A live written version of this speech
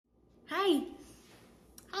Hi.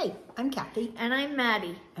 Hi, I'm Kathy. And I'm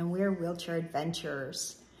Maddie. And we're Wheelchair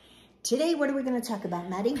Adventurers. Today, what are we going to talk about,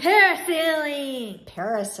 Maddie? Parasailing.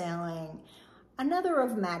 Parasailing. Another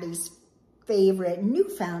of Maddie's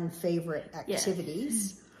newfound favorite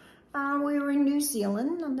activities. Yes. We were in New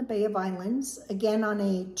Zealand on the Bay of Islands, again on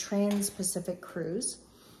a trans-Pacific cruise.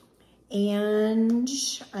 And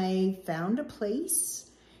I found a place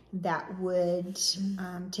that would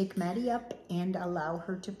take Maddie up and allow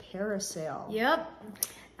her to parasail. Yep.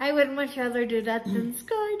 I would much rather do that than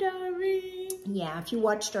skydiving. Yeah, if you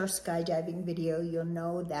watched our skydiving video, you'll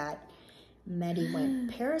know that Maddie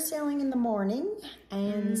went parasailing in the morning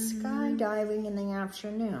and skydiving in the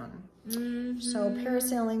afternoon. So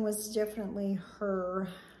parasailing was definitely her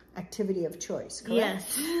activity of choice,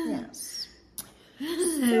 correct? Yes.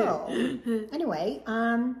 Yes. So, anyway,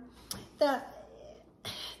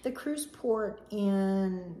 the cruise port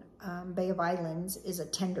in Bay of Islands is a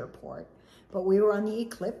tender port, but we were on the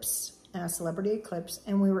Eclipse, Celebrity Eclipse,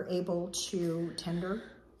 and we were able to tender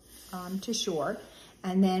to shore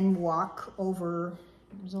and then walk over.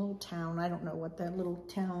 There's a little town. I don't know what that little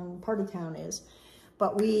town, part of town is,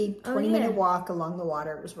 but 20-minute walk along the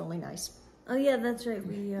water. It was really nice. Oh yeah, that's right.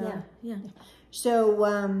 Yeah.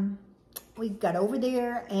 So we got over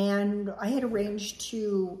there, and I had arranged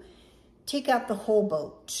to take out the whole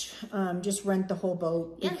boat, just rent the whole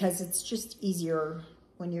boat because it's just easier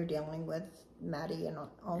when you're dealing with Maddie and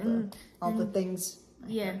all the things.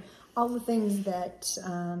 Yeah. All the things that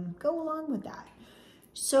go along with that.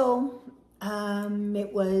 So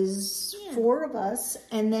it was 4 of us,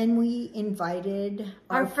 and then we invited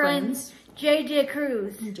our friends. JJ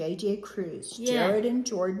Cruise. JJ Cruise. Jared and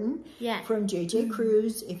Jordan from JJ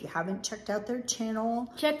Cruise. If you haven't checked out their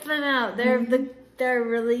channel, check them out. They're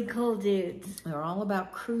really cool dudes. They're all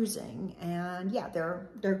about cruising, and yeah, they're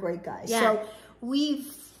great guys. Yeah. So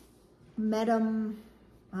we've met them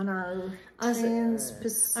on our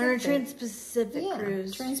Trans-Pacific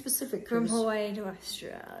cruise. Trans-Pacific cruise. From Hawaii to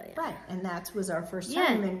Australia. Right, and that was our first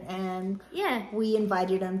time, and we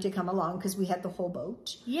invited them to come along because we had the whole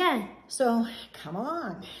boat. Yeah. So, come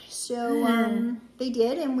along. So, they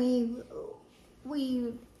did, and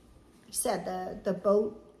we said the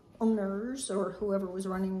boat owners or whoever was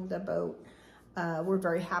running the boat were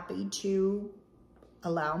very happy to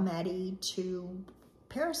allow Maddie to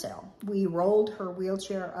parasail. We rolled her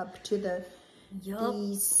wheelchair up to the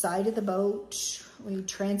side of the boat. We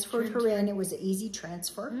transferred her in. It was an easy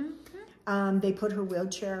transfer. They put her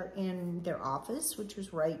wheelchair in their office, which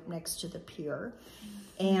was right next to the pier.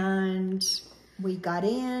 And we got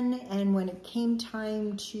in, and when it came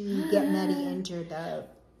time to get Maddie into the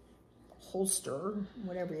holster,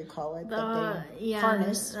 whatever you call it,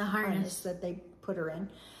 harness that they put her in,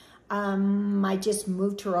 I just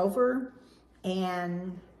moved her over,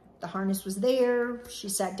 and the harness was there. She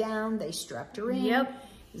sat down. They strapped her in. Yep.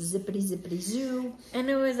 Zippity, zippity, zoo. And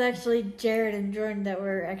it was actually Jared and Jordan that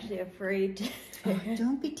were actually afraid.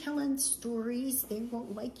 Don't be telling stories. They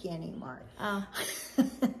won't like you anymore. Oh.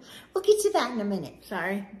 We'll get to that in a minute.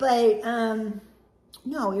 Sorry. But,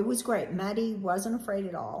 no, it was great. Maddie wasn't afraid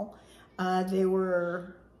at all. There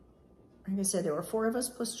were, like I said, there were 4 of us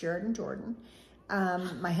plus Jared and Jordan.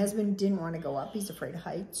 My husband didn't want to go up. He's afraid of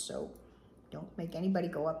heights, so don't make anybody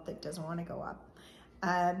go up that doesn't want to go up.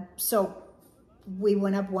 So we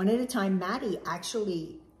went up one at a time. Maddie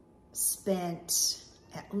actually spent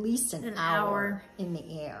at least an hour in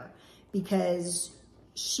the air because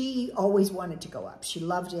she always wanted to go up. She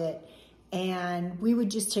loved it. And we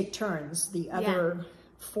would just take turns. The other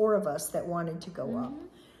 4 of us that wanted to go up,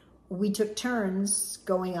 we took turns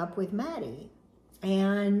going up with Maddie.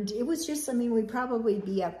 And it was just, I mean, we'd probably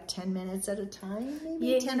be up 10 minutes at a time,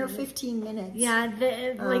 maybe 10 or 15 minutes. Yeah,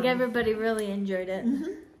 like everybody really enjoyed it.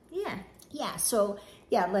 Yeah, so,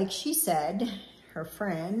 yeah, like she said, her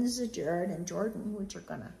friends, Jared and Jordan, which are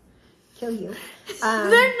gonna kill you.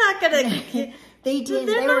 They're not gonna. They did.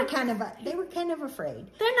 They were kind of afraid.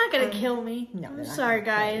 They're not gonna kill me. No, I'm sorry,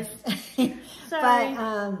 guys. Sorry.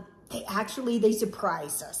 But they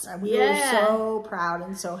surprised us. We were so proud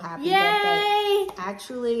and so happy that they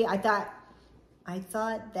actually. I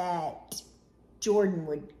thought that Jordan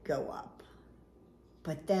would go up,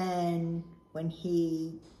 but then when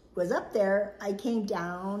he was up there, I came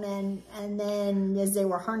down, and then as they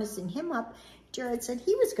were harnessing him up, Jared said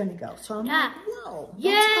he was going to go. So I'm like, whoa.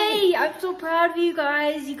 Yay! I'm so proud of you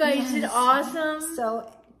guys. You guys did awesome.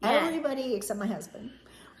 So everybody except my husband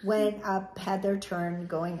went up, had their turn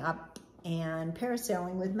going up and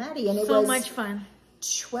parasailing with Maddie. And it was so much fun.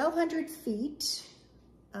 1,200 feet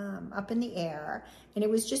up in the air. And it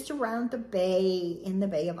was just around the bay, in the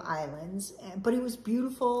Bay of Islands. But it was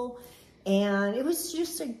beautiful. And it was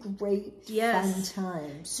just a great, fun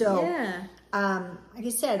time. So, like I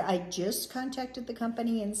said, I just contacted the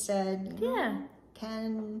company and said,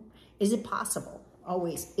 is it possible?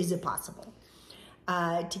 Always, is it possible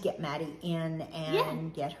to get Maddie in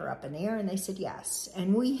and get her up in the air? And they said yes.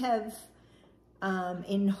 And we have,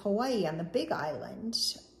 in Hawaii on the Big Island,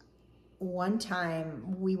 one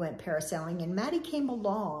time we went parasailing and Maddie came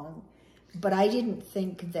along, but I didn't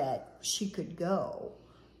think that she could go.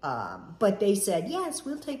 But they said, yes,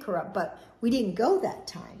 we'll take her up. But we didn't go that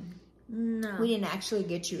time. No. We didn't actually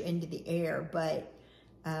get you into the air, but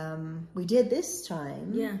we did this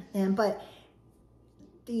time. Yeah. But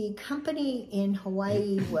the company in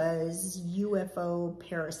Hawaii was UFO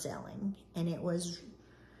Parasailing, and it was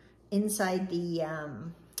inside the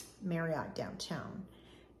Marriott downtown.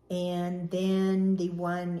 And then the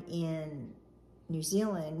one in New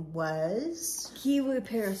Zealand was Kiwi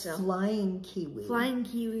Parasailing. Flying Kiwi. Flying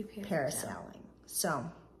Kiwi Parasailing. So,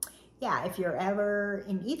 yeah, if you're ever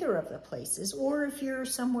in either of the places, or if you're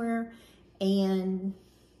somewhere, and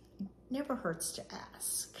it never hurts to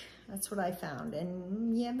ask. That's what I found.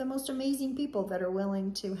 And you have the most amazing people that are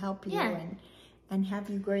willing to help you and have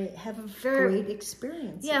you great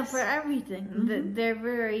experiences. Yeah, for everything. They're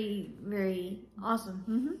very, very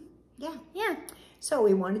awesome. Yeah. Yeah. So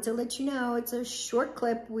we wanted to let you know, it's a short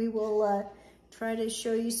clip. We will try to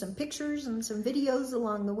show you some pictures and some videos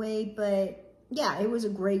along the way, but yeah, it was a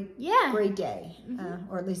great day,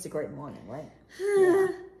 or at least a great morning, right? Yeah.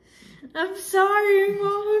 I'm sorry,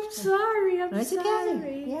 Mom. I'm sorry. I'm sorry.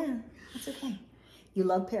 Okay. Yeah, it's okay. You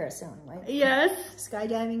love parasailing, right? Yes.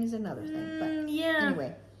 Skydiving is another thing, but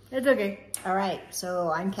anyway. It's okay. All right,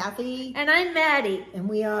 so I'm Kathy. And I'm Maddie. And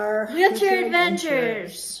we are Wheelchair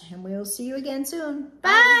Adventures. And we'll see you again soon.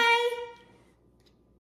 Bye.